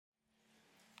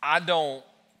I don't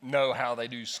know how they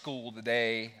do school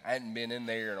today. I hadn't been in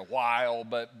there in a while,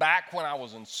 but back when I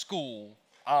was in school,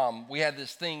 we had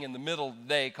this thing in the middle of the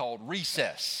day called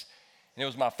recess. And it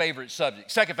was my favorite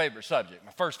subject, second favorite subject.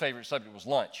 My first favorite subject was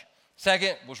lunch.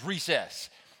 Second was recess.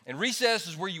 And recess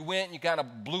is where you went and you kind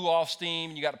of blew off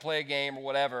steam and you got to play a game or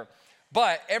whatever.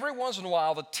 But every once in a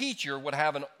while, the teacher would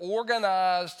have an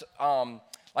organized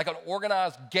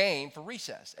game for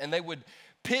recess. And they would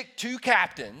pick two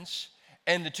captains,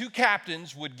 and the two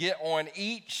captains would get on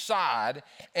each side,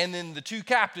 and then the two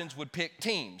captains would pick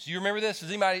teams. You remember this?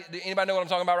 Does anybody know what I'm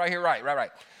talking about right here?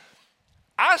 Right.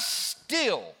 I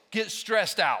still get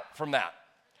stressed out from that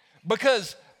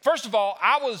because, first of all,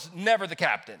 I was never the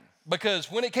captain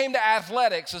because when it came to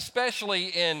athletics, especially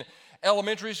in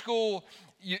elementary school,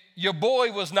 your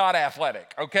boy was not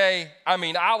athletic, okay? I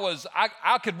mean,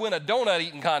 I could win a donut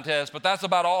eating contest, but that's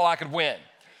about all I could win.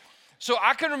 So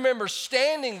I can remember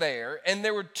standing there, and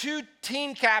there were two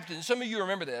team captains. Some of you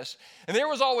remember this. And there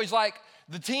was always like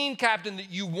the team captain that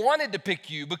you wanted to pick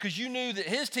you because you knew that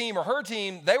his team or her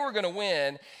team, they were going to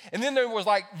win. And then there was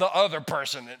like the other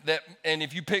person and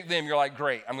if you pick them, you're like,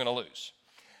 great, I'm going to lose.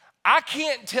 I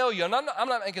can't tell you, and I'm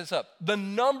not making this up, the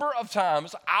number of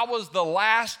times I was the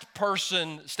last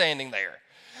person standing there.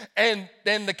 And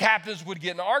then the captains would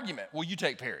get in an argument. Well, you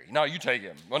take Perry. No, you take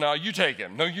him. Well, no, you take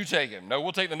him. No, you take him. No,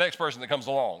 we'll take the next person that comes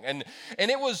along. And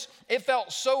it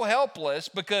felt so helpless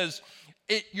because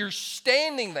you're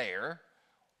standing there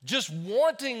just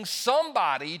wanting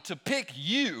somebody to pick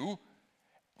you,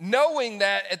 knowing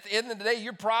that at the end of the day,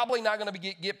 you're probably not going to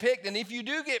get picked. And if you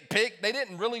do get picked, they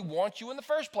didn't really want you in the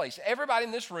first place. Everybody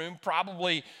in this room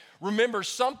probably remembers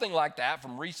something like that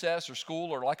from recess or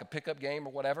school or like a pickup game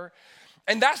or whatever.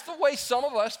 And that's the way some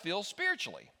of us feel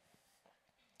spiritually.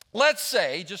 Let's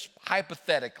say, just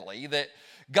hypothetically, that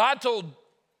God told,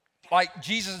 like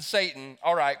Jesus and Satan,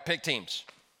 all right, pick teams.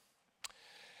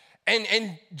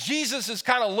 And Jesus is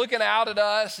kind of looking out at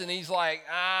us, and he's like,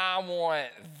 I want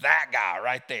that guy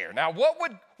right there. Now, what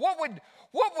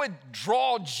would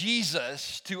draw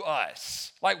Jesus to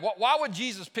us? Like, why would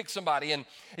Jesus pick somebody? And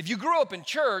if you grew up in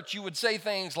church, you would say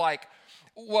things like,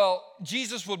 well,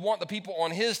 Jesus would want the people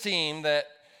on his team that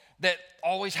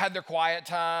always had their quiet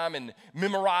time and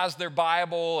memorized their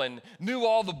Bible and knew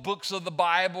all the books of the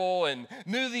Bible and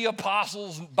knew the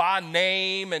apostles by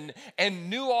name and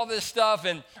knew all this stuff.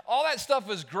 And all that stuff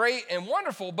was great and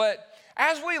wonderful. But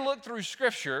as we look through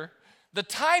Scripture, the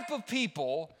type of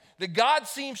people that God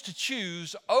seems to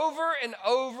choose over and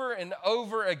over and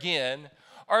over again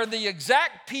are the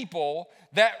exact people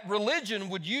that religion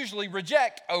would usually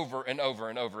reject over and over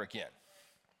and over again.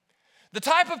 The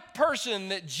type of person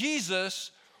that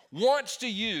Jesus wants to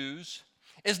use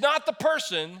is not the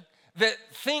person that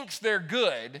thinks they're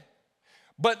good,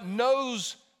 but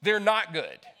knows they're not good.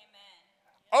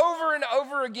 Amen. Over and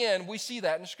over again, we see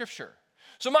that in Scripture.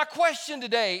 So my question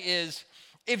today is,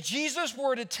 if Jesus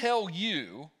were to tell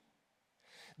you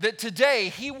that today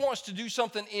he wants to do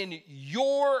something in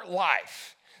your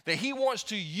life, that he wants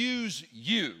to use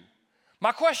you,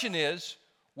 my question is,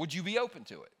 would you be open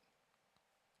to it?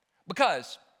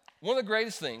 Because one of the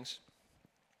greatest things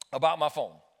about my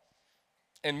phone,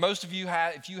 and most of you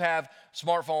have, if you have a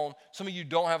smartphone, some of you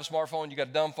don't have a smartphone, you got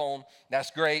a dumb phone,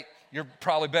 that's great, you're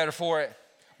probably better for it.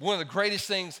 One of the greatest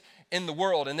things in the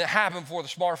world, and it happened for the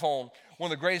smartphone,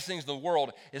 one of the greatest things in the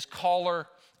world is caller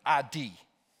ID.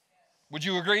 Would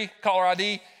you agree? Caller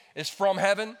ID is from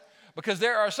heaven, because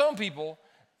there are some people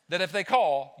that if they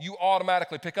call, you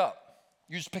automatically pick up.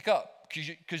 You just pick up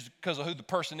because of who the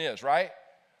person is, right?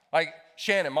 Like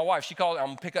Shannon, my wife, she called, I'm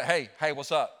gonna pick up, hey,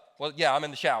 what's up? Well, yeah, I'm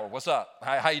in the shower. What's up?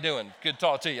 How you doing? Good to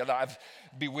talk to you. It'd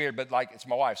be weird, but like it's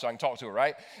my wife, so I can talk to her,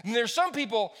 right? And there's some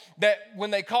people that when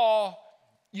they call,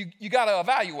 you gotta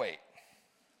evaluate.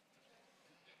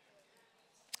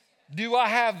 Do I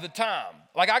have the time?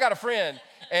 Like I got a friend,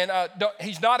 and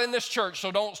he's not in this church,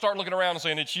 so don't start looking around and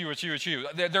saying, it's you.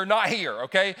 They're not here,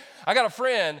 okay? I got a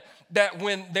friend that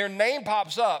when their name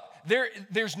pops up,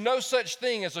 there's no such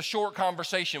thing as a short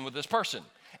conversation with this person.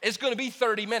 It's going to be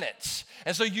 30 minutes.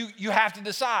 And so you have to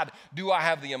decide, do I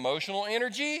have the emotional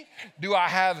energy?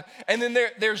 And then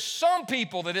there's some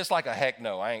people that it's like, a heck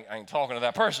no, I ain't talking to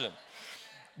that person.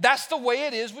 That's the way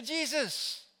it is with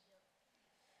Jesus.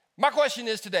 My question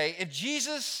is today, if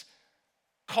Jesus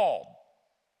called,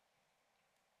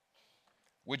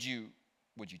 would you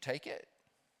take it?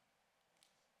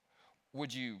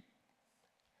 Would you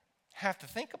have to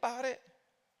think about it?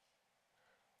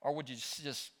 Or would you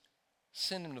just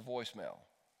send him the voicemail?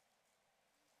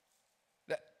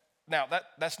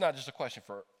 That's not just a question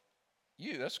for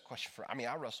you. That's a question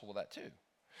I wrestle with that too.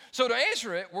 So to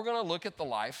answer it, we're going to look at the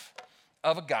life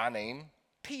of a guy named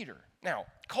Peter. Now,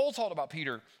 Cole talked about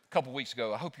Peter a couple weeks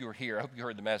ago. I hope you were here. I hope you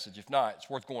heard the message. If not, it's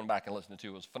worth going back and listening to.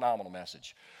 It was a phenomenal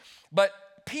message. But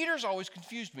Peter's always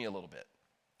confused me a little bit,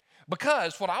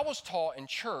 because what I was taught in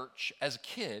church as a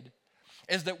kid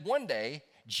is that one day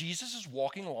Jesus is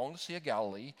walking along the Sea of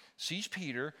Galilee, sees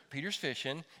Peter, Peter's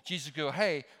fishing. Jesus goes,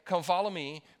 hey, come follow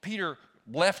me. Peter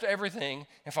left everything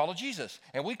and followed Jesus.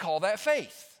 And we call that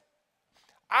faith.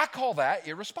 I call that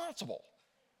irresponsible.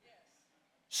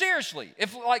 Seriously,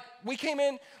 if like we came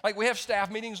in, like we have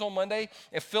staff meetings on Monday,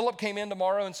 if Philip came in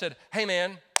tomorrow and said, hey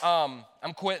man,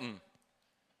 I'm quitting.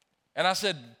 And I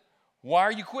said, why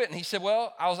are you quitting? He said,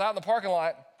 well, I was out in the parking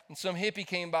lot and some hippie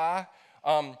came by,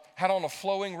 had on a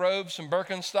flowing robe, some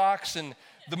Birkenstocks, and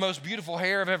the most beautiful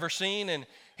hair I've ever seen. And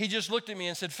he just looked at me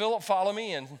and said, Philip, follow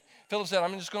me. And Philip said,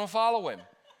 I'm just going to follow him.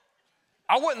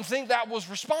 I wouldn't think that was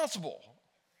responsible.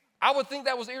 I would think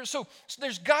that was so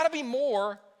there's got to be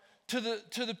more to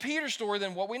the Peter story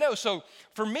than what we know. So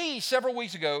for me, several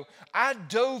weeks ago, I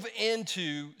dove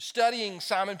into studying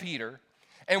Simon Peter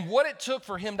and what it took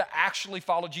for him to actually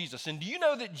follow Jesus. And do you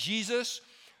know that Jesus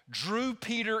drew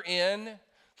Peter in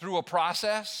through a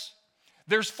process?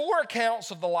 There's 4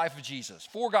 accounts of the life of Jesus,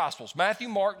 4 Gospels, Matthew,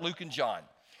 Mark, Luke, and John.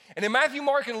 And in Matthew,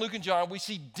 Mark, and Luke, and John, we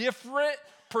see different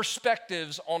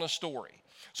perspectives on a story.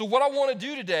 So what I want to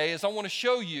do today is I want to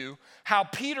show you how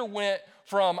Peter went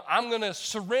from I'm going to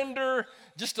surrender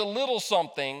just a little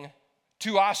something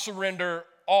to I surrender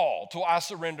all, to I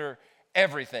surrender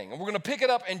everything. And we're going to pick it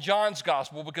up in John's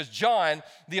gospel because John,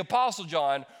 the Apostle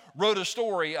John, wrote a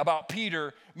story about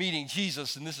Peter meeting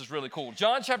Jesus, and this is really cool.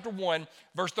 John chapter 1,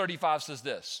 verse 35 says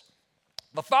this.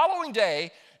 The following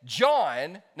day,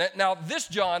 John, now this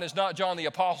John is not John the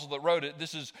Apostle that wrote it.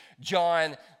 This is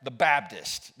John the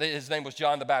Baptist. His name was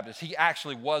John the Baptist. He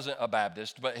actually wasn't a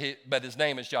Baptist, but his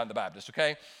name is John the Baptist,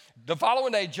 okay? The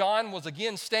following day, John was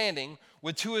again standing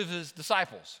with 2 of his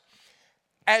disciples.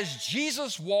 As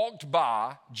Jesus walked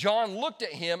by, John looked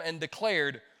at him and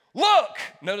declared, look!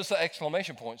 Notice the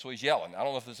exclamation point, so he's yelling. I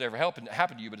don't know if this ever happened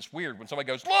to you, but it's weird when somebody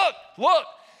goes, look, look!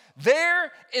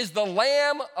 There is the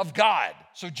Lamb of God.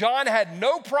 So John had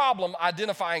no problem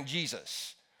identifying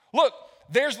Jesus. Look,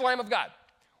 there's the Lamb of God.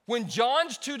 When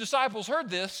John's 2 disciples heard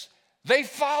this, they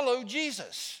followed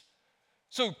Jesus.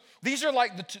 So these are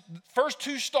like the first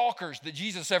 2 stalkers that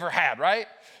Jesus ever had, right?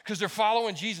 Because they're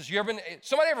following Jesus.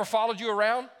 Somebody ever followed you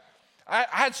around? I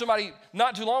had somebody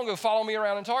not too long ago follow me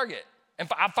around in Target. And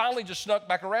I finally just snuck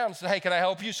back around and said, hey, can I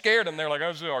help you? Scared them. They're like,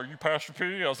 are you Pastor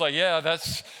P? I was like, yeah,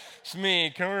 that's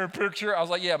me. Can we have a picture? I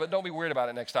was like, yeah, but don't be weird about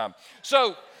it next time.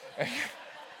 So,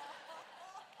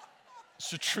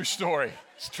 it's a true story.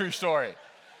 It's a true story.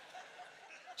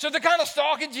 So they're kind of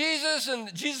stalking Jesus,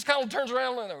 and Jesus kind of turns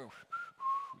around and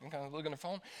kind of looking at the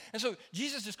phone. And so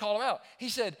Jesus just called him out. He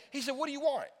said, what do you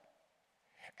want?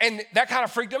 And that kind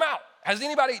of freaked him out. Has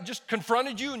anybody just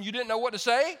confronted you and you didn't know what to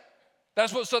say?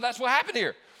 That's what happened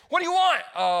here. What do you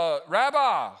want?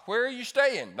 Rabbi, where are you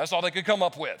staying? That's all they could come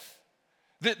up with.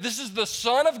 This is the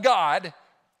Son of God,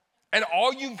 and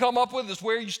all you can come up with is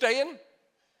where are you staying?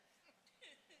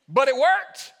 But it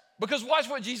worked, because watch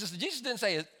what Jesus did. Jesus didn't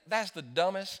say, that's the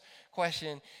dumbest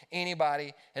question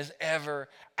anybody has ever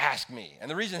asked me. And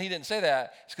the reason he didn't say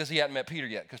that is because he hadn't met Peter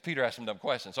yet, because Peter asked some dumb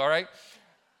questions, all right?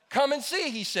 Come and see,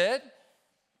 he said.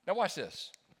 Now watch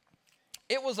this.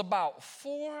 It was about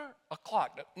 4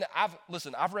 o'clock. Now,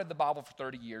 I've read the Bible for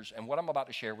 30 years, and what I'm about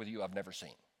to share with you, I've never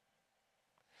seen.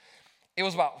 It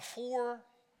was about 4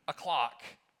 o'clock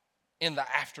in the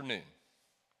afternoon.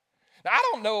 Now, I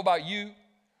don't know about you,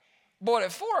 but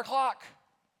at 4 o'clock,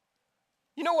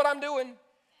 you know what I'm doing?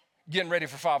 Getting ready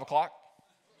for 5 o'clock.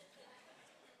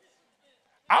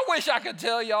 I wish I could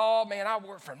tell y'all, man, I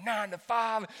work from 9 to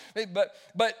 5.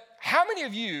 But how many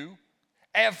of you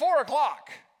at 4 o'clock,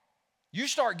 you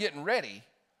start getting ready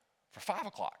for 5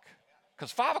 o'clock?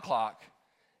 Because 5 o'clock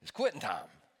is quitting time.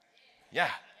 Yeah.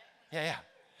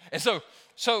 And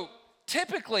so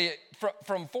typically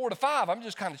from 4 to 5, I'm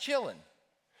just kind of chilling.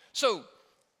 So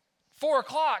 4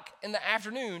 o'clock in the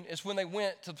afternoon is when they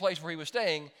went to the place where he was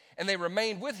staying, and they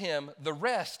remained with him the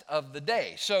rest of the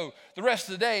day. So the rest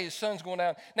of the day, the sun's going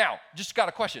down. Now, just got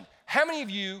a question. How many of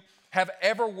you have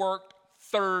ever worked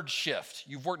third shift?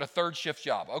 You've worked a third shift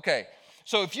job. Okay.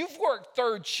 So if you've worked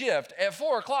third shift, at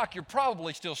 4 o'clock, you're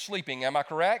probably still sleeping. Am I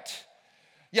correct?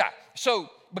 Yeah. So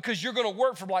because you're going to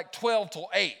work from like 12 till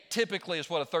 8, typically is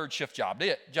what a third shift job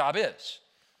is.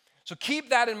 So keep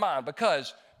that in mind,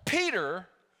 because Peter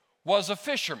was a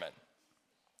fisherman.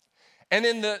 And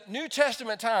in the New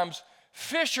Testament times,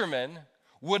 fishermen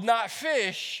would not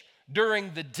fish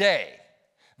during the day.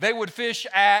 They would fish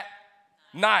at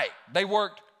night. They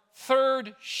worked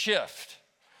third shift.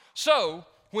 So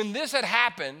when this had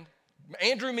happened,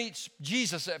 Andrew meets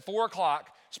Jesus at 4 o'clock,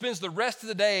 spends the rest of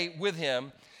the day with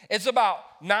him. It's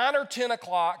about 9 or 10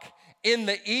 o'clock in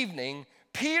the evening.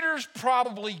 Peter's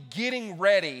probably getting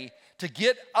ready to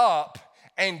get up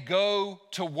and go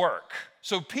to work.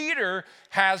 So Peter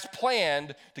has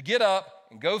planned to get up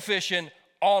and go fishing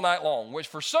all night long, which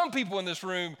for some people in this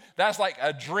room, that's like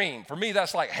a dream. For me,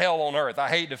 that's like hell on earth. I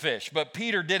hate to fish, but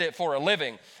Peter did it for a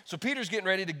living. So Peter's getting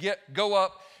ready to go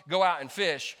out and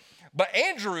fish. But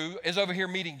Andrew is over here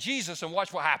meeting Jesus, and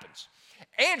watch what happens.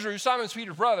 Andrew, Simon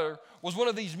Peter's brother, was one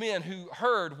of these men who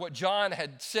heard what John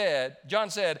said,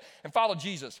 and followed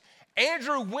Jesus.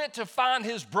 Andrew went to find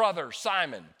his brother,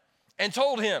 Simon, and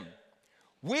told him,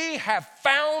 "We have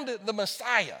found the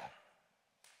Messiah."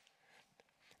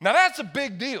 Now that's a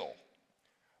big deal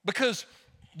because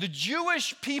the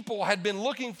Jewish people had been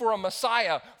looking for a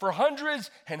Messiah for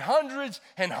hundreds and hundreds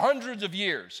and hundreds of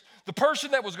years. The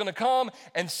person that was going to come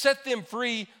and set them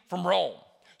free from Rome.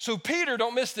 So Peter,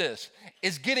 don't miss this,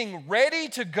 is getting ready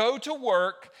to go to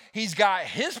work. He's got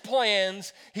his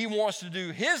plans. He wants to do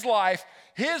his life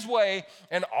his way.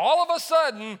 And all of a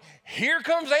sudden, here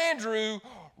comes Andrew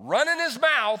running his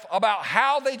mouth about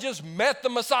how they just met the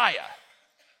Messiah.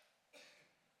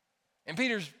 And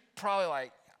Peter's probably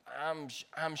like,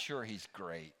 I'm sure he's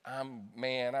great. I'm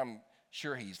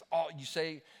sure you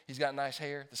say he's got nice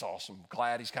hair? That's awesome.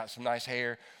 Glad he's got some nice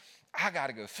hair. I got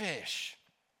to go fish.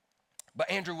 But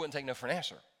Andrew wouldn't take no for an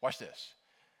answer. Watch this.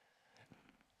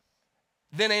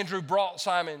 Then Andrew brought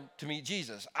Simon to meet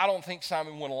Jesus. I don't think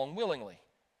Simon went along willingly.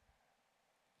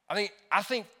 I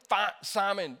think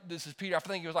Simon, this is Peter, I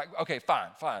think he was like, okay,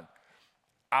 fine.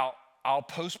 I'll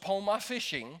postpone my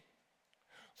fishing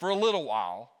for a little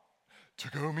while to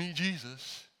go meet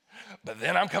Jesus, but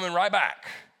then I'm coming right back.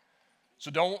 So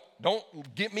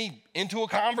don't get me into a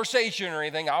conversation or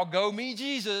anything. I'll go meet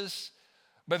Jesus,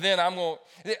 but then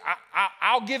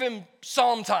I'll give him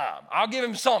some time. I'll give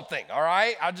him something, all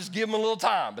right? I'll just give him a little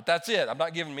time, but that's it. I'm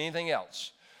not giving him anything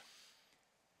else.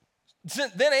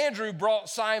 Then Andrew brought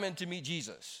Simon to meet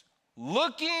Jesus.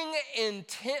 Looking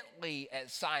intently at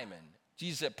Simon,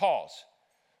 Jesus said, pause.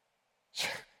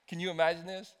 Can you imagine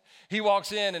this? He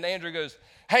walks in and Andrew goes,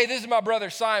 "Hey, this is my brother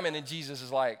Simon." And Jesus is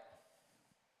like,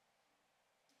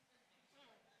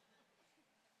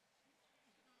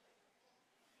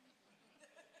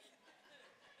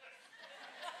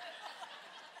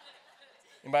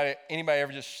 anybody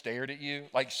ever just stared at you,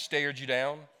 like stared you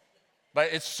down?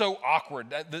 But it's so awkward.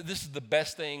 This is the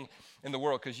best thing in the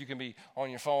world because you can be on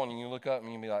your phone and you look up and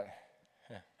you can be like,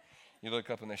 you look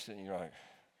up and they're sitting, you're like,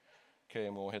 okay,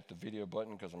 I'm going to hit the video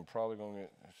button because I'm probably going to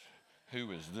get,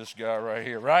 who is this guy right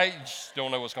here, right? You just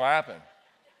don't know what's going to happen.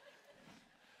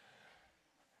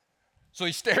 So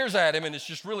he stares at him and it's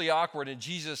just really awkward. And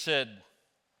Jesus said,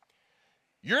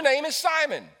 "Your name is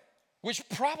Simon," which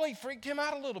probably freaked him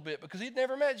out a little bit because he'd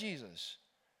never met Jesus.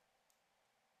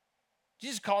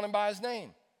 Jesus called him by his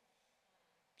name.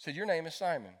 Said, "Your name is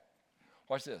Simon."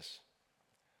 Watch this.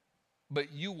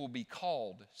 "But you will be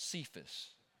called Cephas,"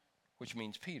 which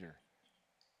means Peter,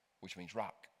 which means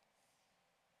rock.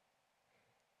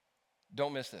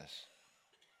 Don't miss this.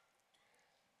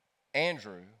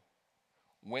 Andrew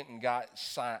went and got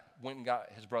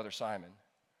his brother Simon,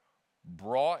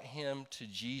 brought him to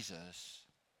Jesus,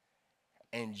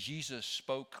 and Jesus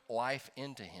spoke life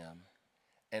into him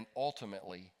and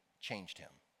ultimately changed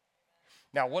him.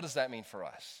 Now, what does that mean for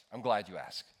us? I'm glad you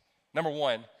asked. Number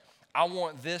one, I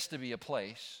want this to be a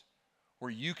place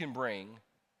where you can bring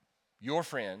your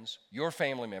friends, your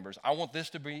family members. I want this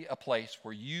to be a place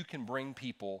where you can bring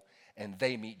people and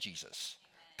they meet Jesus,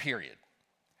 period.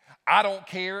 I don't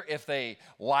care if they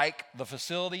like the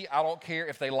facility. I don't care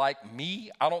if they like me.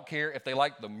 I don't care if they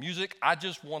like the music. I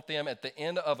just want them at the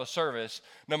end of a service,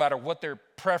 no matter what their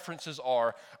preferences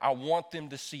are, I want them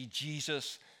to see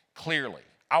Jesus clearly.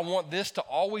 I want this to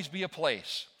always be a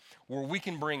place where we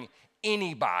can bring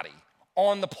anybody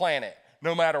on the planet,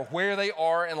 no matter where they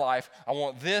are in life. I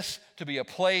want this to be a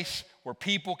place where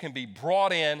people can be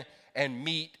brought in and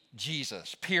meet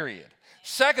Jesus, period.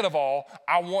 Second of all,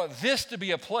 I want this to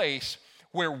be a place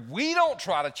where we don't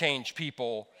try to change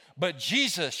people, but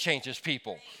Jesus changes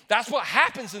people. That's what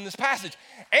happens in this passage.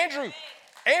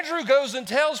 Andrew goes and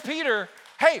tells Peter,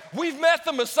 "Hey, we've met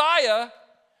the Messiah."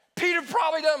 Peter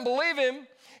probably doesn't believe him.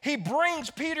 He brings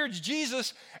Peter to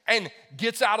Jesus and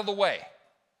gets out of the way.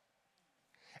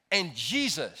 And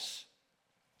Jesus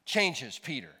changes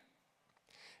Peter.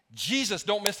 Jesus,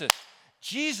 don't miss this,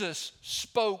 Jesus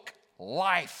spoke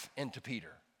life into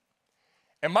Peter.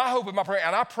 And my hope and my prayer,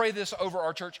 and I pray this over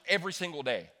our church every single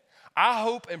day. I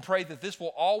hope and pray that this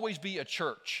will always be a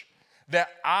church that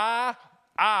I,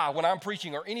 when I'm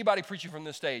preaching or anybody preaching from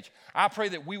this stage, I pray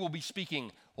that we will be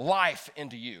speaking life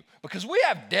into you, because we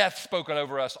have death spoken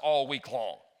over us all week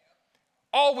long.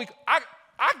 All week. I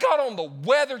got on the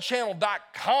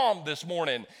weatherchannel.com this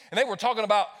morning, and they were talking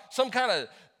about some kind of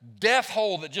death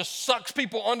hole that just sucks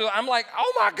people under. I'm like,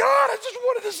 oh my God, I just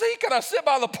wanted to see, can I sit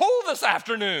by the pool this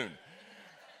afternoon?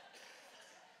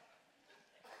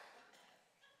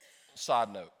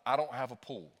 Side note, I don't have a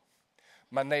pool.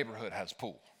 My neighborhood has a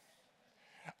pool.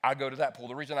 I go to that pool.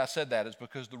 The reason I said that is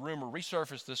because the rumor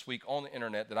resurfaced this week on the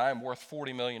internet that I am worth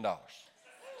 $40 million.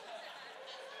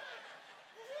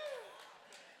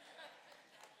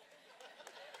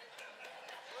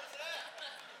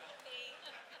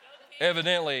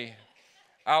 Evidently,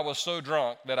 I was so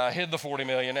drunk that I hid the $40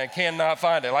 million and cannot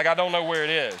find it. Like, I don't know where it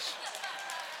is.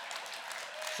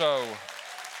 So,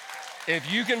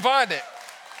 if you can find it,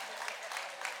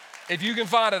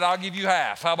 I'll give you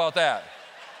half. How about that?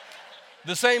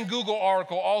 The same Google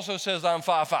article also says I'm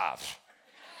 5'5".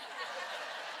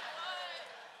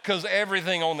 Because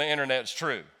everything on the internet is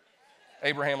true.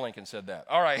 Abraham Lincoln said that.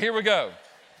 All right, here we go.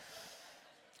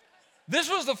 This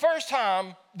was the first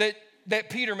time that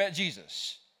Peter met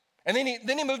Jesus. And then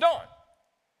he moved on,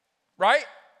 right?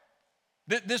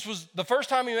 This was the first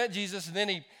time he met Jesus, and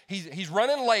then he's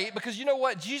running late, because you know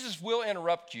what? Jesus will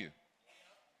interrupt you.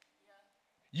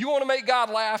 You want to make God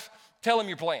laugh? Tell him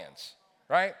your plans,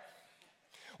 right?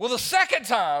 Well, the second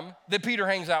time that Peter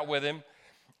hangs out with him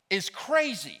is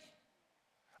crazy.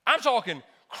 I'm talking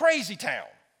crazy town.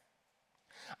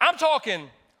 I'm talking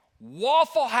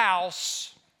Waffle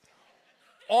House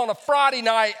on a Friday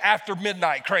night after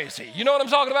midnight crazy. You know what I'm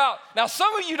talking about? Now,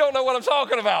 some of you don't know what I'm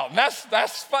talking about, and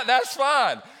that's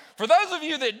fine. For those of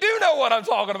you that do know what I'm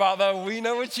talking about, though, we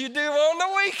know what you do on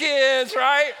the weekends,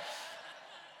 right?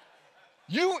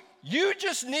 You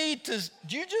just need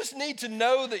to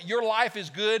know that your life is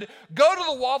good. Go to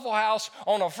the Waffle House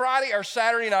on a Friday or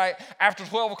Saturday night after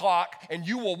 12 o'clock, and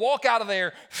you will walk out of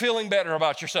there feeling better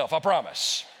about yourself, I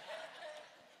promise.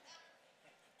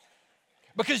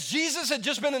 Because Jesus had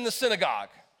just been in the synagogue.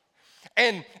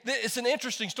 And it's an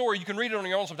interesting story. You can read it on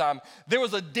your own sometime. There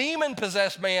was a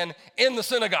demon-possessed man in the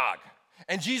synagogue.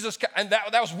 And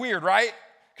that was weird, right?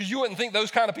 Because you wouldn't think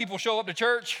those kind of people show up to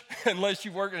church. Unless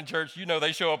you work in church, you know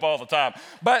they show up all the time.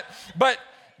 But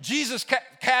Jesus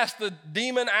cast the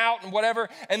demon out and whatever.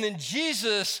 And then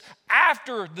Jesus,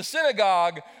 after the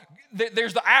synagogue,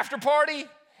 there's the after party.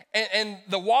 And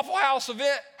the Waffle House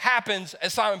event happens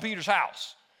at Simon Peter's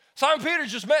house. Simon Peter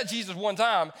just met Jesus one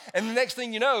time, and the next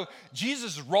thing you know,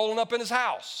 Jesus is rolling up in his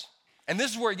house. And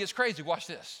this is where it gets crazy. Watch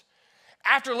this.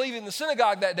 After leaving the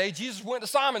synagogue that day, Jesus went to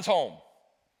Simon's home.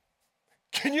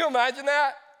 Can you imagine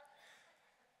that?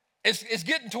 It's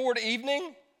getting toward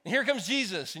evening, and here comes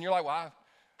Jesus, and you're like, well,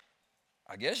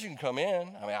 I guess you can come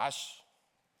in. I mean, I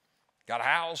got a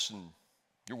house, and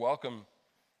you're welcome.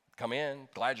 Come in.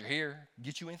 Glad you're here.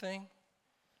 Get you anything?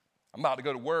 I'm about to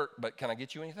go to work, but can I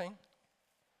get you anything?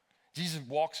 Jesus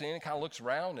walks in and kind of looks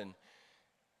around,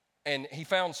 and he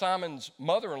found Simon's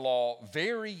mother-in-law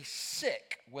very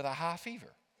sick with a high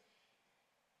fever.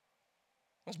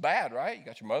 That's bad, right? You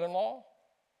got your mother-in-law.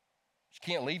 She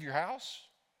can't leave your house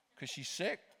because she's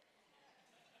sick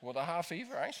with a high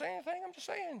fever. I ain't saying anything. I'm just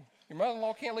saying. Your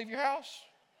mother-in-law can't leave your house.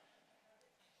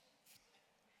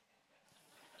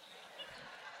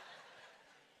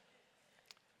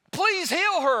 Please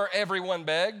heal her, everyone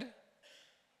begged.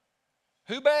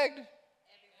 Who begged? Everyone.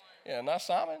 Yeah, not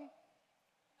Simon.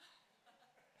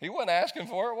 He wasn't asking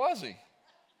for it, was he?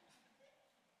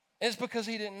 It's because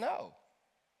he didn't know.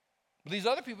 But these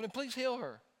other people, please heal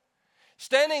her.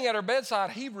 Standing at her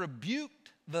bedside, he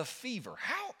rebuked the fever.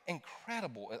 How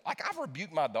incredible. Like, I've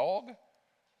rebuked my dog,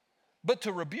 but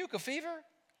to rebuke a fever?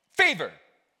 Fever,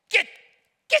 get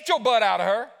your butt out of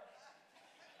her.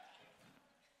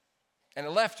 And it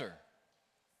left her.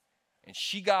 And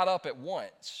she got up at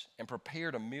once and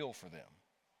prepared a meal for them.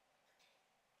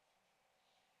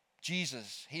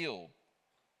 Jesus healed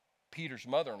Peter's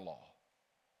mother-in-law.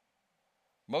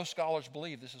 Most scholars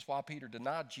believe this is why Peter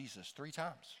denied Jesus 3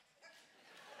 times.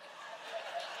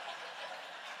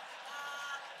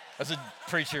 That's a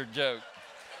preacher joke.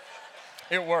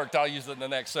 It worked. I'll use it in the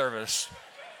next service.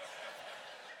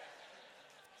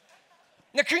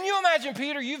 Now, can you imagine,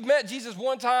 Peter? You've met Jesus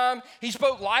one time. He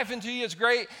spoke life into you. It's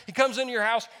great. He comes into your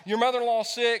house. Your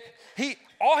mother-in-law's sick.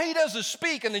 All he does is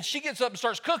speak, and then she gets up and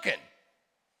starts cooking.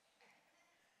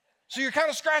 So you're kind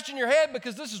of scratching your head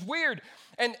because this is weird.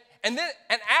 And And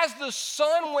as the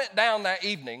sun went down that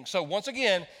evening, so once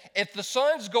again, if the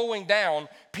sun's going down,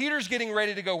 Peter's getting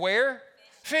ready to go where?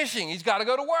 Fishing. He's got to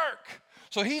go to work.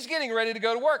 So he's getting ready to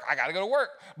go to work. I got to go to work.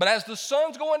 But as the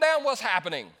sun's going down, what's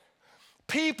happening?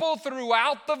 People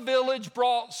throughout the village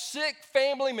brought sick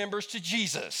family members to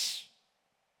Jesus.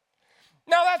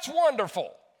 Now that's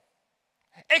wonderful.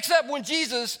 Except when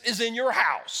Jesus is in your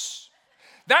house.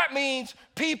 That means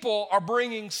people are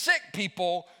bringing sick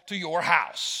people to your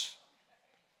house.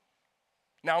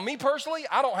 Now, me personally,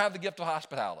 I don't have the gift of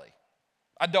hospitality.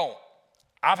 I don't.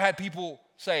 I've had people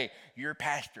say, you're a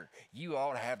pastor, you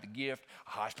ought to have the gift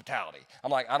of hospitality.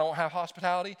 I'm like, I don't have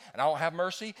hospitality and I don't have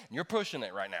mercy, and you're pushing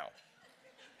it right now.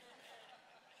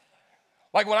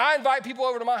 Like when I invite people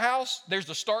over to my house, there's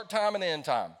the start time and the end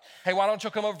time. Hey, why don't you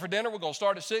come over for dinner? We're going to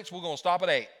start at 6, we're going to stop at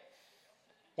 8.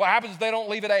 What happens if they don't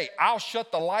leave at 8? I'll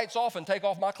shut the lights off and take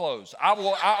off my clothes. I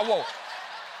will.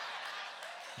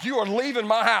 You are leaving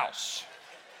my house.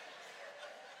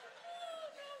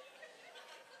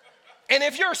 And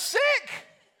if you're sick,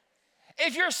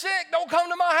 don't come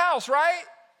to my house, right?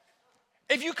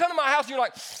 If you come to my house and you're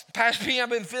like, Pastor P, I've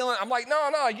been feeling, I'm like,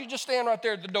 no, you just stand right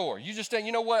there at the door. You just stand,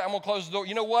 you know what? I'm going to close the door.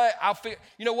 You know what?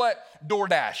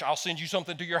 DoorDash, I'll send you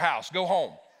something to your house. Go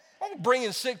home. I'm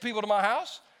bringing sick people to my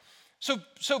house.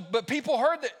 But people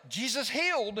heard that Jesus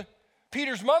healed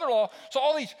Peter's mother-in-law, so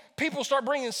all these people start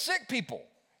bringing sick people.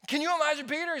 Can you imagine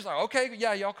Peter? He's like, okay,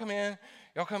 yeah, y'all come in.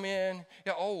 Yeah,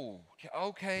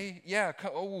 okay, yeah,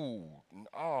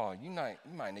 you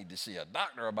might need to see a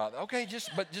doctor about that. Okay,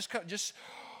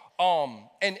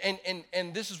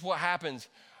 and this is what happens.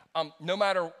 No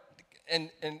matter, and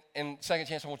second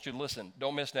chance, I want you to listen.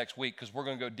 Don't miss next week because we're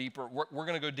going to go deeper. We're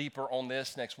going to go deeper on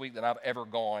this next week than I've ever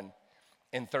gone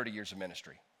in 30 years of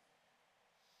ministry,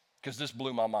 because this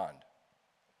blew my mind.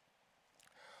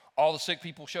 All the sick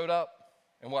people showed up,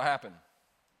 and what happened?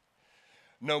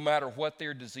 No matter what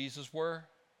their diseases were,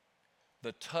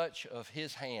 the touch of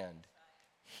his hand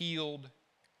healed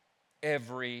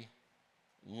every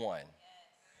one.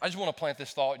 I just want to plant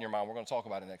this thought in your mind. We're going to talk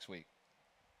about it next week.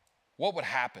 What would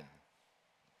happen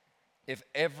if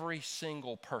every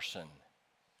single person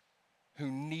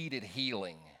who needed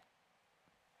healing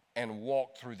and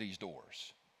walked through these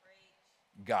doors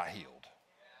got healed?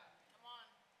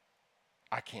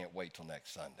 I can't wait till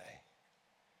next Sunday.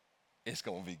 It's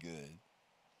going to be good.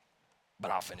 But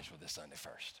I'll finish with this Sunday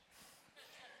first.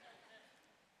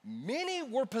 Many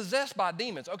were possessed by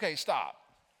demons. Okay, stop.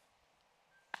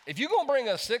 If you're going to bring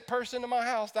a sick person to my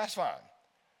house, that's fine.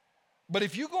 But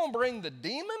if you're going to bring the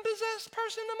demon-possessed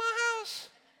person to my house,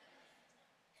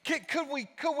 could we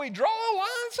draw a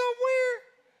line somewhere?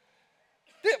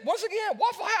 Once again,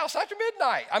 Waffle House after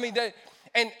midnight. I mean,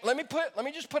 and let me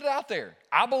just put it out there.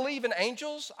 I believe in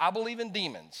angels. I believe in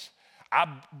demons.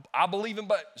 I believe in,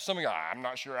 but some of you, I'm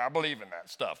not sure I believe in that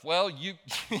stuff. Well, you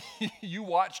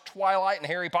watch Twilight and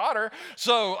Harry Potter,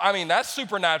 so, I mean, that's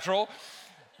supernatural.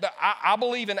 I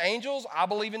believe in angels. I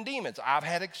believe in demons. I've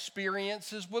had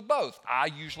experiences with both. I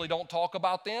usually don't talk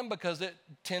about them because it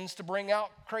tends to bring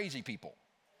out crazy people.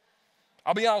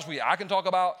 I'll be honest with you. I can talk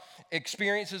about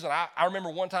experiences, and I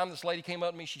remember one time this lady came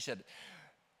up to me. She said,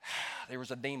 there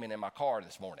was a demon in my car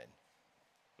this morning.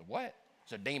 What?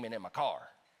 There's a demon in my car.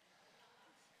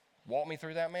 Walk me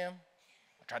through that, ma'am.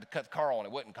 I tried to cut the car on.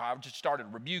 It wouldn't. I just started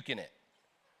rebuking it.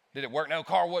 Did it work? No,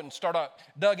 car wouldn't start up.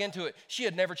 Dug into it. She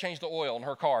had never changed the oil in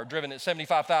her car, driven it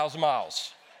 75,000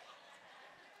 miles.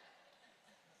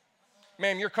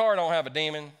 Ma'am, your car don't have a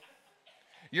demon.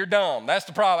 You're dumb. That's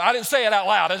the problem. I didn't say it out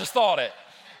loud. I just thought it.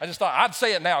 I'd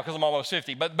say it now because I'm almost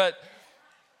 50. But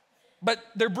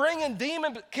they're bringing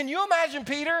demons. Can you imagine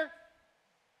Peter?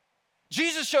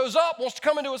 Jesus shows up, wants to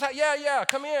come into his house. Yeah,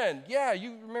 come in. Yeah,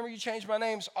 you remember you changed my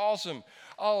name. It's awesome.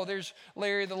 Oh, there's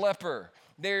Larry the leper.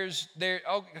 There's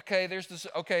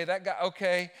that guy.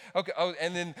 Okay. Oh,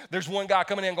 and then there's one guy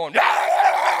coming in going,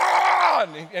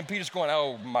 and Peter's going,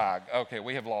 oh my, okay,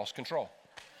 we have lost control.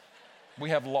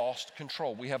 We have lost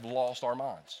control. We have lost our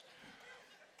minds.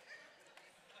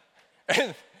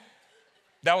 And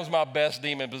that was my best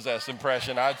demon-possessed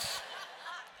impression.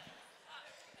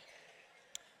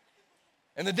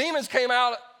 And the demons came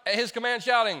out at his command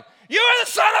shouting, you are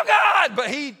the Son of God!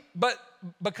 But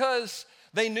because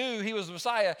they knew he was the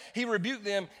Messiah, he rebuked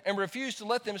them and refused to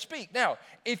let them speak. Now,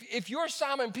 if you're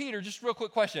Simon Peter, just a real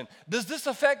quick question, does this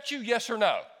affect you, yes or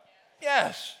no?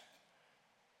 Yes.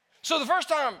 So the first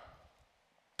time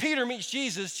Peter meets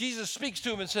Jesus, Jesus speaks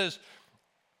to him and says,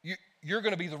 you're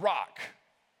going to be the rock.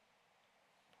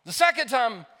 The second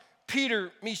time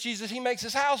Peter meets Jesus, he makes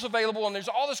his house available, and there's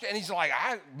all this, and he's like,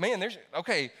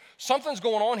 something's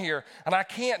going on here, and I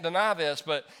can't deny this,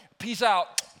 but peace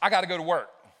out, I got to go to work.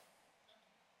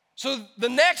 So the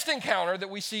next encounter that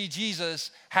we see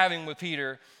Jesus having with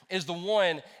Peter is the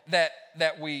one that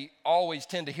we always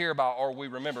tend to hear about or we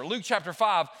remember. Luke chapter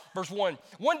 5, verse 1.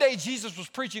 One day Jesus was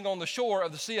preaching on the shore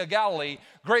of the Sea of Galilee.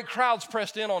 Great crowds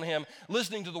pressed in on him,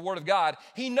 listening to the word of God.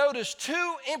 He noticed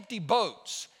 2 empty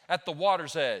boats at the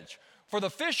water's edge, for the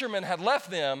fishermen had left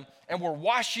them and were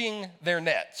washing their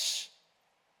nets.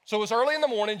 So it's early in the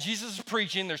morning, Jesus is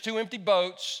preaching, there's 2 empty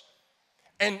boats,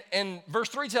 and verse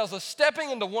 3 tells us,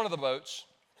 stepping into one of the boats,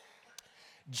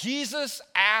 Jesus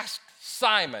asked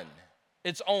Simon,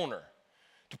 its owner,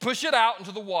 to push it out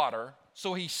into the water,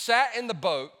 so he sat in the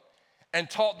boat and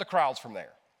taught the crowds from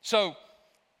there. So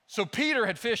Peter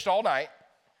had fished all night.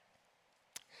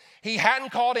 He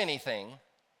hadn't caught anything.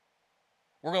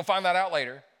 We're going to find that out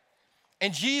later.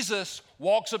 And Jesus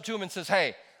walks up to him and says,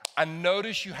 hey, I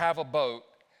notice you have a boat.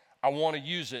 I want to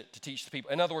use it to teach the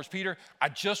people. In other words, Peter, I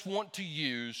just want to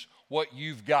use what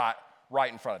you've got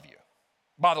right in front of you.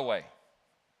 By the way,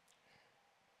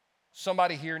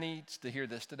 somebody here needs to hear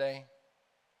this today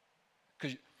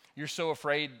because you're so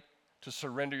afraid to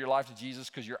surrender your life to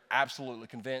Jesus because you're absolutely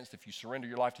convinced if you surrender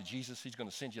your life to Jesus, he's going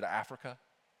to send you to Africa.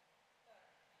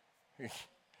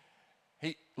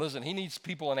 Listen, he needs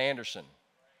people in Anderson.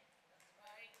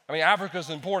 I mean, Africa's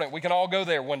important. We can all go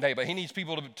there one day, but he needs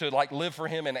people to live for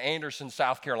him in Anderson,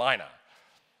 South Carolina.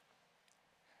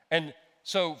 And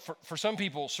so for some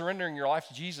people, surrendering your life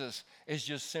to Jesus is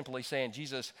just simply saying,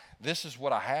 Jesus, this is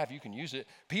what I have. You can use it.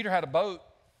 Peter had a boat.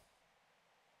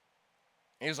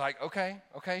 He was like, okay,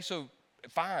 so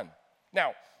fine.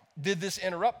 Now, did this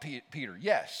interrupt Peter?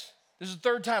 Yes. This is the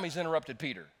 3rd time he's interrupted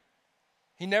Peter.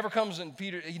 He never comes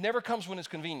when it's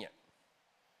convenient.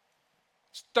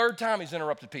 It's the 3rd time he's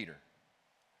interrupted Peter.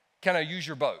 Can I use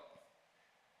your boat?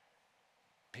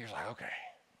 Peter's like, okay.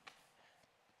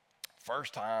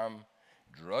 First time,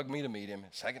 drugged me to meet him.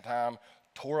 Second time,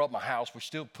 tore up my house. We're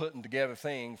still putting together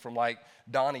thing from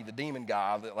Donnie, the demon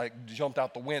guy that jumped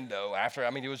out the window after.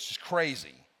 It was just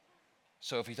crazy.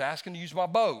 So if he's asking to use my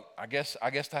boat, I guess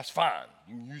that's fine.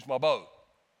 You can use my boat.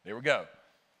 There we go.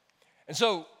 And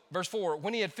so, verse 4,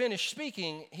 when he had finished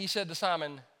speaking, he said to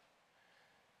Simon,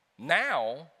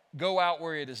 now go out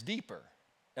where it is deeper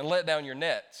and let down your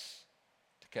nets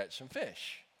to catch some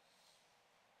fish.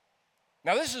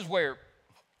 Now this is where,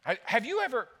 have you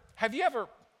ever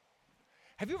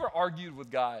argued with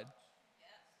God? Yes.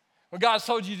 When God's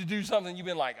told you to do something, you've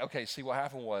been like, okay, see what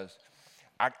happened was,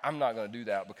 I'm not going to do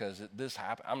that because this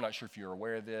happened. I'm not sure if you're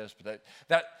aware of this, but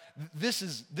this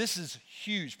is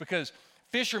huge because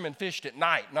fishermen fished at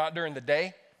night, not during the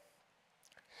day.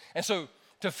 And so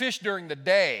to fish during the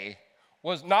day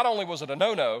was not only was it a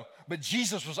no-no, but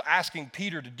Jesus was asking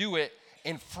Peter to do it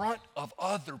in front of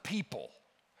other people.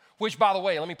 Which, by the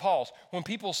way, let me pause. When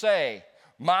people say,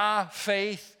 my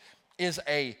faith is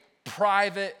a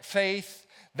private faith,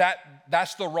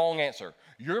 that's the wrong answer.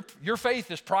 Your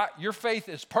faith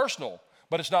is personal,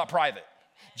 but it's not private.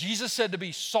 Jesus said to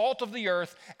be salt of the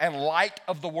earth and light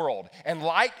of the world. And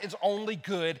light is only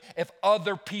good if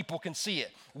other people can see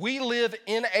it. We live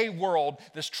in a world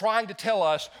that's trying to tell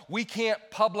us we can't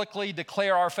publicly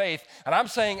declare our faith. And I'm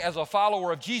saying as a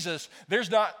follower of Jesus,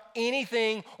 there's not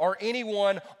anything or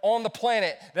anyone on the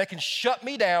planet that can shut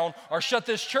me down or shut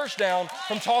this church down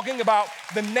from talking about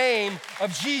the name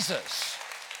of Jesus.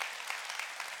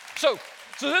 So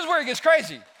this is where it gets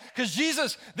crazy. Because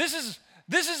Jesus, this is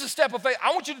a step of faith.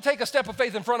 I want you to take a step of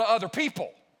faith in front of other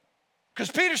people.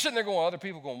 Because Peter's sitting there going, other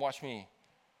people are going to watch me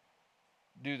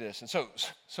do this. And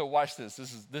so watch this.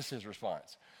 This is his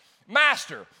response.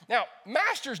 Master. Now,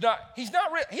 master's not, he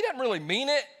doesn't really mean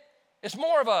it. It's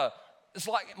more of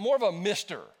a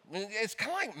mister. It's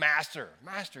kind of like master.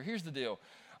 Master, here's the deal.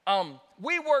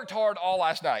 We worked hard all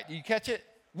last night. Did you catch it?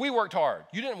 We worked hard.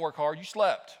 You didn't work hard. You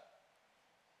slept.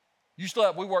 You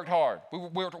slept. We worked hard.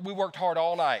 We worked hard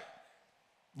all night.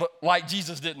 But like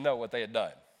Jesus didn't know what they had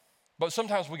done. But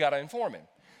sometimes we got to inform him.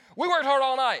 We worked hard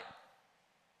all night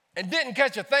and didn't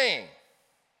catch a thing.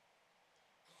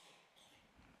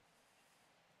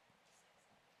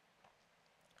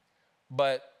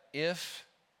 But if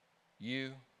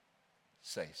you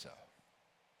say so.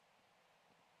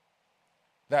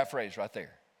 That phrase right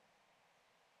there.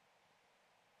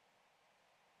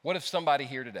 What if somebody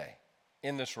here today,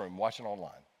 in this room, watching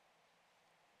online,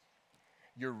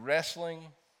 you're wrestling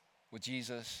with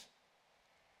Jesus.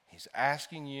 He's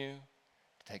asking you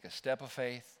to take a step of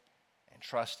faith and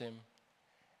trust him.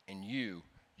 And you,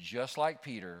 just like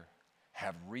Peter,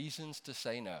 have reasons to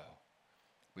say no.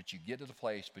 But you get to the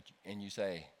place, and you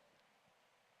say,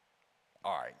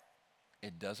 all right,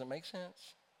 it doesn't make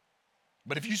sense.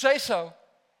 But if you say so,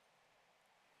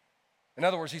 in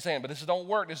other words, he's saying, but this don't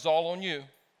work, this is all on you.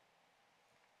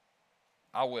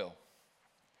 I will.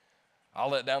 I'll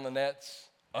let down the nets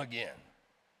again.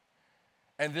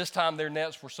 And this time their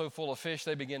nets were so full of fish,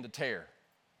 they began to tear.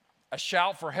 A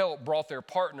shout for help brought their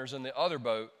partners in the other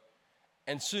boat,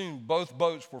 and soon both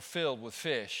boats were filled with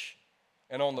fish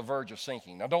and on the verge of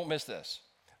sinking. Now don't miss this.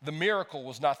 The miracle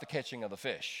was not the catching of the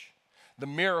fish. The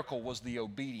miracle was the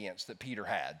obedience that Peter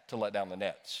had to let down the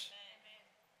nets.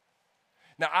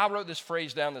 Now I wrote this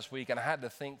phrase down this week and I had to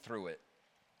think through it.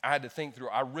 I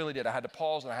really did. I had to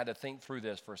pause and I had to think through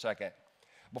this for a second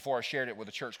before I shared it with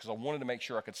the church because I wanted to make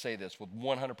sure I could say this with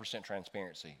 100%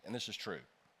 transparency. And this is true.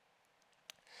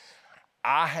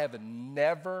 I have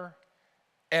never,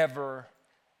 ever,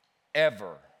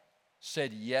 ever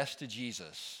said yes to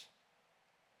Jesus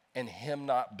and him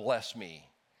not bless me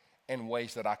in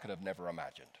ways that I could have never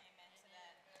imagined.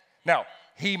 Now,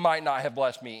 he might not have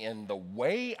blessed me in the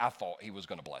way I thought he was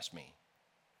going to bless me.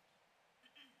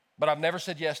 But I've never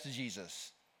said yes to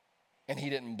Jesus and he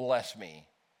didn't bless me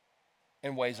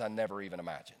in ways I never even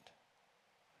imagined.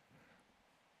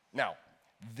 Now,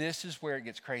 this is where it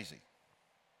gets crazy.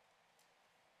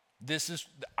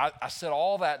 I said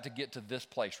all that to get to this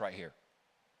place right here.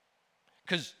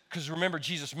 Because remember,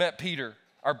 Jesus met Peter,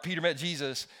 or Peter met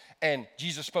Jesus, and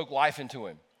Jesus spoke life into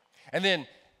him. And then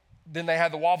they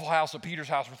had the Waffle House at Peter's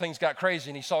house where things got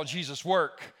crazy and he saw Jesus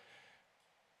work.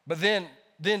 But then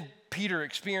Peter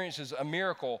experiences a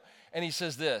miracle and he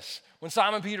says this. When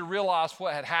Simon Peter realized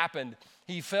what had happened,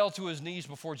 he fell to his knees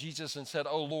before Jesus and said,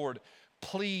 "Oh Lord,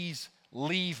 please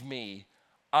leave me.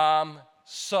 I'm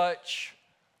such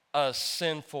a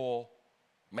sinful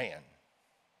man."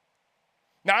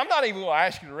 Now, I'm not even going to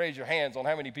ask you to raise your hands on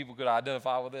how many people could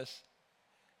identify with this,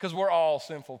 because we're all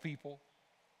sinful people.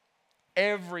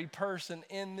 Every person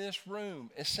in this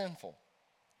room is sinful.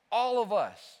 All of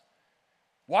us.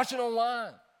 Watch it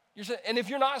online. And if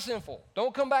you're not sinful,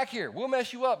 don't come back here. We'll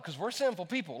mess you up because we're sinful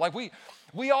people. Like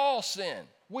we all sin.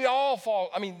 We all fall.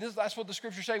 I mean, that's what the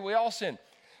scriptures say. We all sin.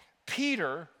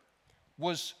 Peter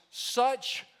was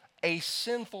such a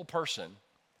sinful person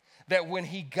that when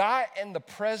he got in the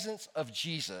presence of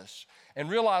Jesus and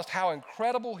realized how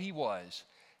incredible he was,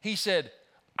 he said,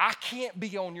 "I can't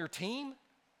be on your team.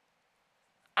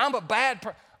 I'm a bad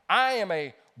person. I am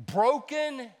a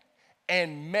broken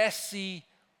and messy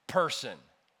person."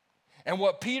 And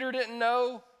what Peter didn't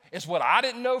know is what I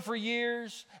didn't know for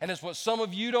years, and it's what some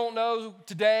of you don't know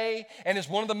today, and it's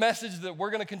one of the messages that we're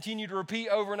going to continue to repeat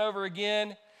over and over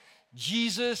again.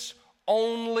 Jesus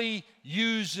only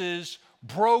uses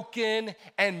broken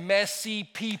and messy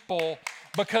people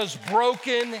because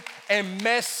broken and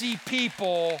messy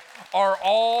people are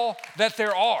all that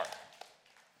there are.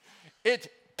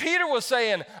 Peter was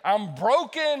saying, I'm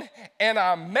broken and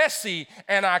I'm messy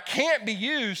and I can't be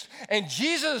used. And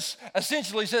Jesus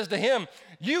essentially says to him,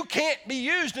 you can't be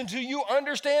used until you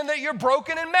understand that you're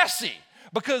broken and messy.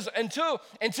 Because until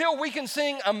we can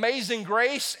sing Amazing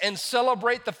Grace and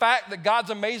celebrate the fact that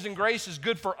God's amazing grace is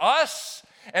good for us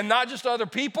and not just other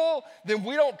people, then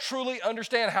we don't truly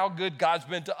understand how good God's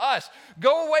been to us.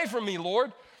 Go away from me,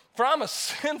 Lord, for I'm a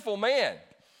sinful man.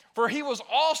 For he was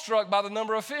awestruck by the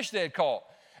number of fish they had caught,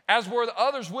 as were the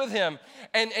others with him.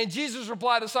 And Jesus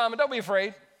replied to Simon, don't be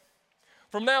afraid.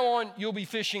 From now on, you'll be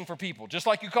fishing for people. Just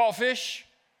like you caught fish,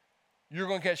 you're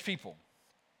going to catch people.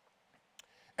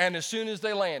 And as soon as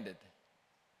they landed,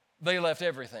 they left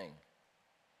everything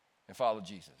and followed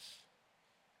Jesus.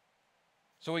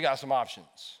 So we got some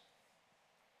options.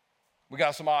 We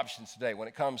got some options today when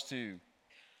it comes to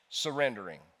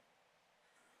surrendering.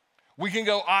 We can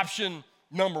go option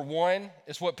number one.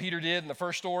 It's what Peter did in the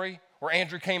first story, where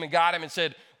Andrew came and got him and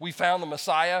said, we found the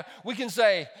Messiah. We can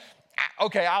say,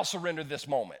 okay, I'll surrender this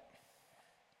moment.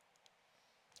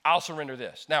 I'll surrender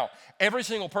this. Now, every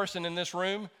single person in this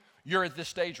room, you're at this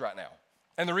stage right now.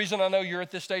 And the reason I know you're at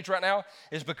this stage right now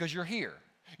is because you're here.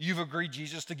 You've agreed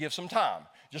Jesus to give some time,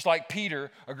 just like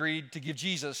Peter agreed to give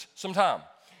Jesus some time.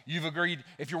 You've agreed,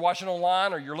 if you're watching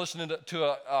online or you're listening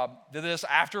to this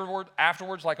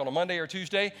afterwards, like on a Monday or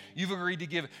Tuesday, you've agreed to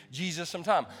give Jesus some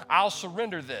time. I'll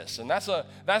surrender this, and that's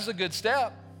a good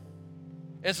step.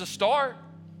 It's a start.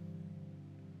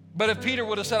 But if Peter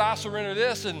would have said, I surrender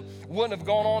this, and wouldn't have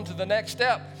gone on to the next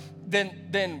step,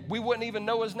 then we wouldn't even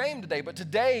know his name today. But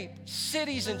today,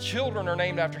 cities and children are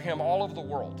named after him all over the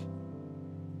world.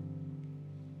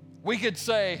 We could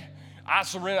say, I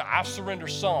surrender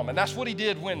some. And that's what he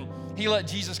did when he let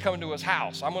Jesus come into his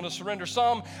house. I'm going to surrender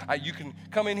some. You can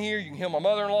come in here. You can heal my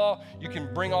mother-in-law. You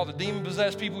can bring all the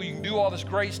demon-possessed people. You can do all this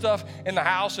great stuff in the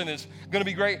house, and it's going to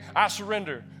be great. I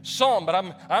surrender some, but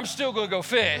I'm still going to go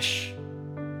fish.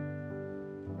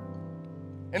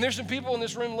 And there's some people in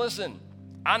this room, listen,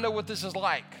 I know what this is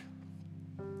like.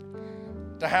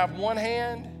 To have one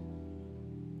hand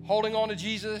holding on to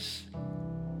Jesus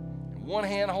and one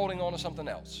hand holding on to something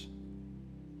else.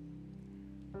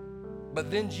 But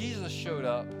then Jesus showed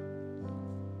up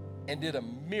and did a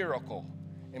miracle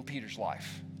in Peter's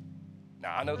life.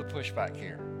 Now, I know the pushback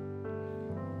here.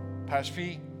 Pastor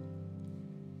Pete,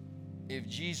 if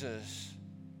Jesus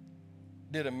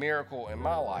did a miracle in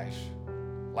my life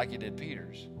like he did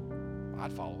Peter's,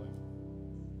 I'd follow him.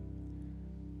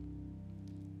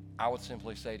 I would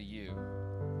simply say to you,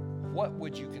 what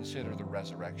would you consider the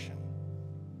resurrection?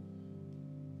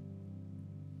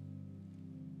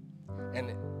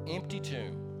 An empty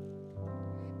tomb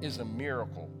is a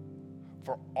miracle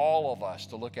for all of us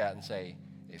to look at and say,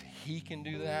 if he can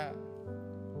do that,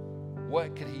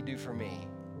 what could he do for me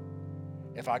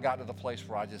if I got to the place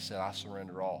where I just said, I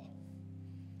surrender all?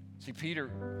 See,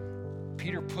 Peter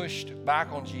pushed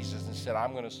back on Jesus and said, I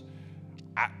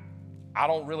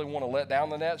don't really want to let down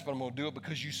the nets, but I'm going to do it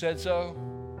because you said so.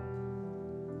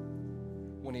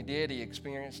 When he did, he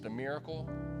experienced a miracle.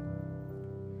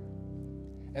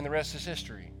 And the rest is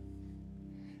history.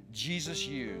 Jesus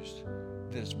used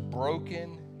this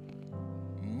broken,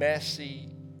 messy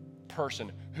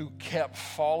person who kept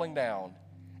falling down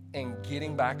and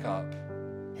getting back up.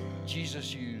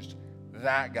 Jesus used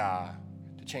that guy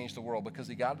to change the world because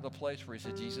he got to the place where he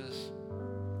said, Jesus,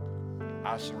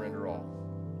 I surrender all.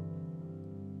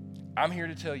 I'm here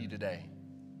to tell you today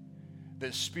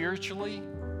that spiritually,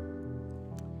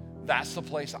 that's the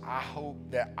place I hope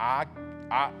that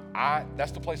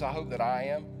that's the place I hope that I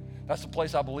am. That's the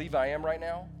place I believe I am right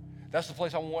now. That's the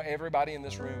place I want everybody in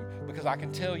this room, because I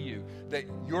can tell you that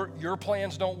your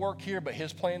plans don't work here, but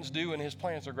his plans do, and his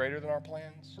plans are greater than our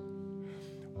plans.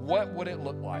 What would it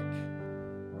look like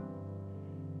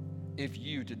if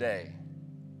you today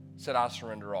said, I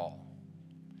surrender all?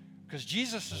 Because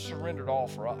Jesus has surrendered all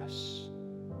for us.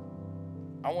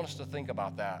 I want us to think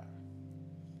about that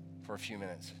for a few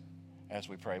minutes as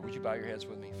we pray. Would you bow your heads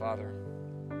with me? Father,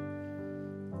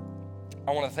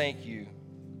 I want to thank you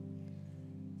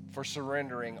for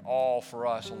surrendering all for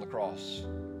us on the cross.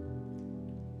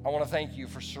 I want to thank you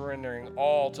for surrendering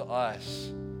all to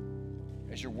us.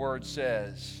 As your word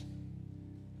says,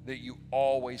 that you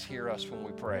always hear us when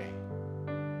we pray.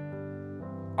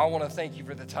 I want to thank you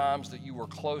for the times that you were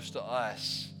close to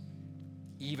us,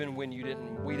 even when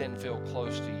we didn't feel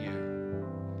close to you.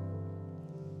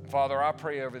 Father, I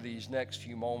pray over these next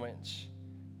few moments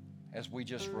as we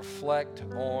just reflect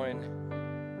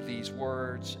on these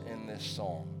words in this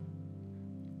song.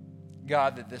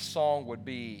 God, that this song would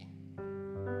be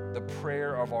the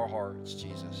prayer of our hearts,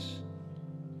 Jesus.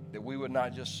 That we would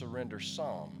not just surrender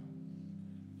some,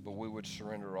 but we would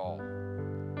surrender all.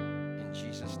 In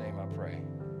Jesus' name I pray.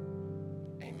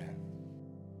 Amen.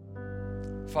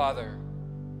 Father,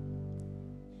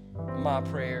 my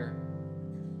prayer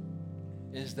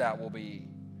is that will be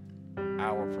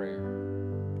our prayer.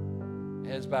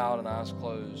 Heads bowed and eyes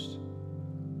closed,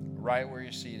 right where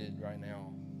you're seated right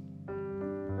now.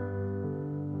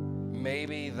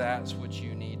 Maybe that's what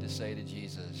you need to say to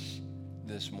Jesus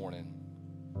this morning.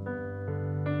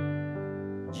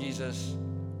 Jesus,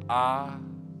 I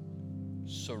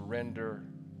surrender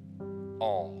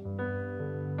all.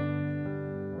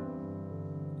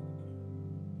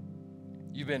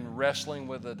 You've been wrestling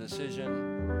with a decision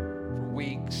for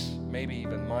weeks, maybe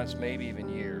even months, maybe even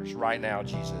years. Right now,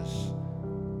 Jesus,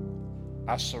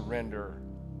 I surrender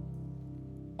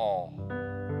all.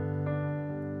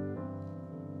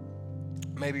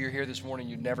 Maybe you're here this morning,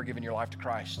 you've never given your life to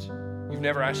Christ. You've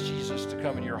never asked Jesus to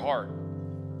come in your heart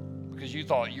because you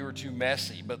thought you were too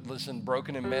messy. But listen,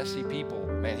 broken and messy people,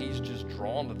 man, he's just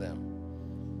drawn to them.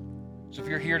 So if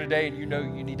you're here today and you know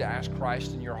you need to ask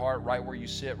Christ in your heart right where you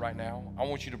sit right now, I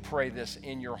want you to pray this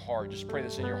in your heart. Just pray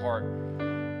this in your heart.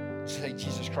 Say,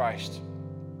 Jesus Christ,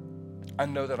 I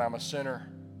know that I'm a sinner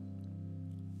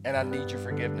and I need your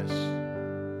forgiveness.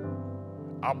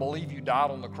 I believe you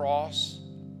died on the cross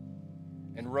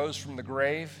and rose from the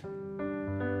grave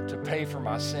to pay for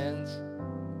my sins.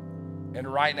 And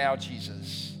right now,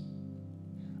 Jesus,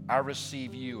 I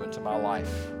receive you into my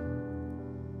life.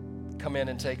 Come in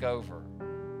and take over.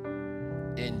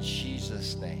 In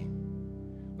Jesus' name.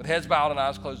 with heads bowed and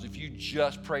eyes closed, if you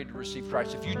just prayed to receive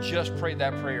Christ, if you just prayed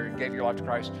that prayer and gave your life to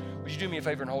Christ, would you do me a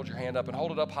favor and hold your hand up and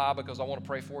hold it up high, because I want to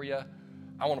pray for you.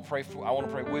 I want to pray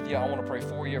with you. I want to pray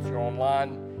for you. If you're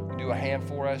online, you do a hand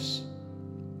for us.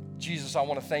 Jesus, I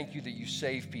want to thank you that you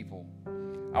save people.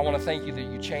 I want to thank you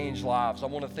that you change lives. I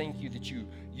want to thank you that you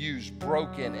use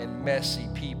broken and messy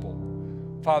people.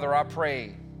 Father, I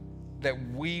pray that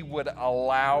we would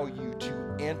allow you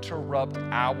to interrupt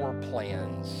our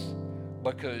plans,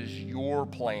 because your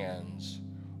plans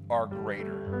are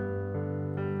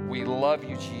greater. We love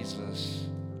you, Jesus.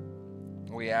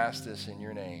 We ask this in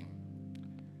your name.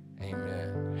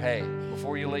 Amen. Hey,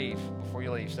 before you leave,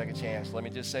 second chance, let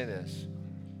me just say this.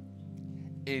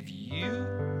 If you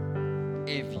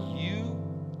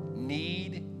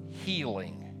need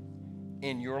healing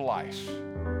in your life,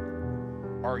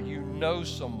 or you know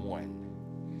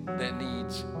someone that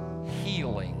needs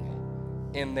healing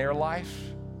in their life,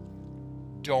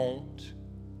 don't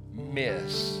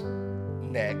miss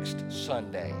next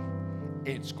Sunday.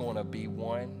 It's going to be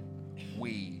one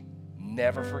we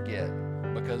never forget,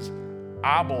 because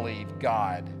I believe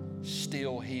God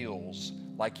still heals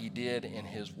like he did in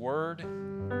his word.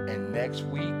 And next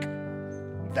week,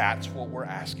 that's what we're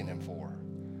asking him for.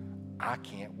 I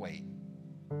can't wait.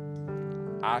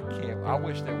 I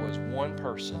wish there was one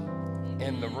person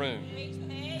in the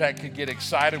room that could get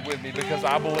excited with me, because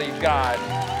I believe God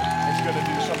is going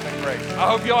to do something great. I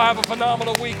hope y'all have a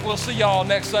phenomenal week. We'll see y'all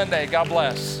next Sunday. God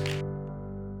bless.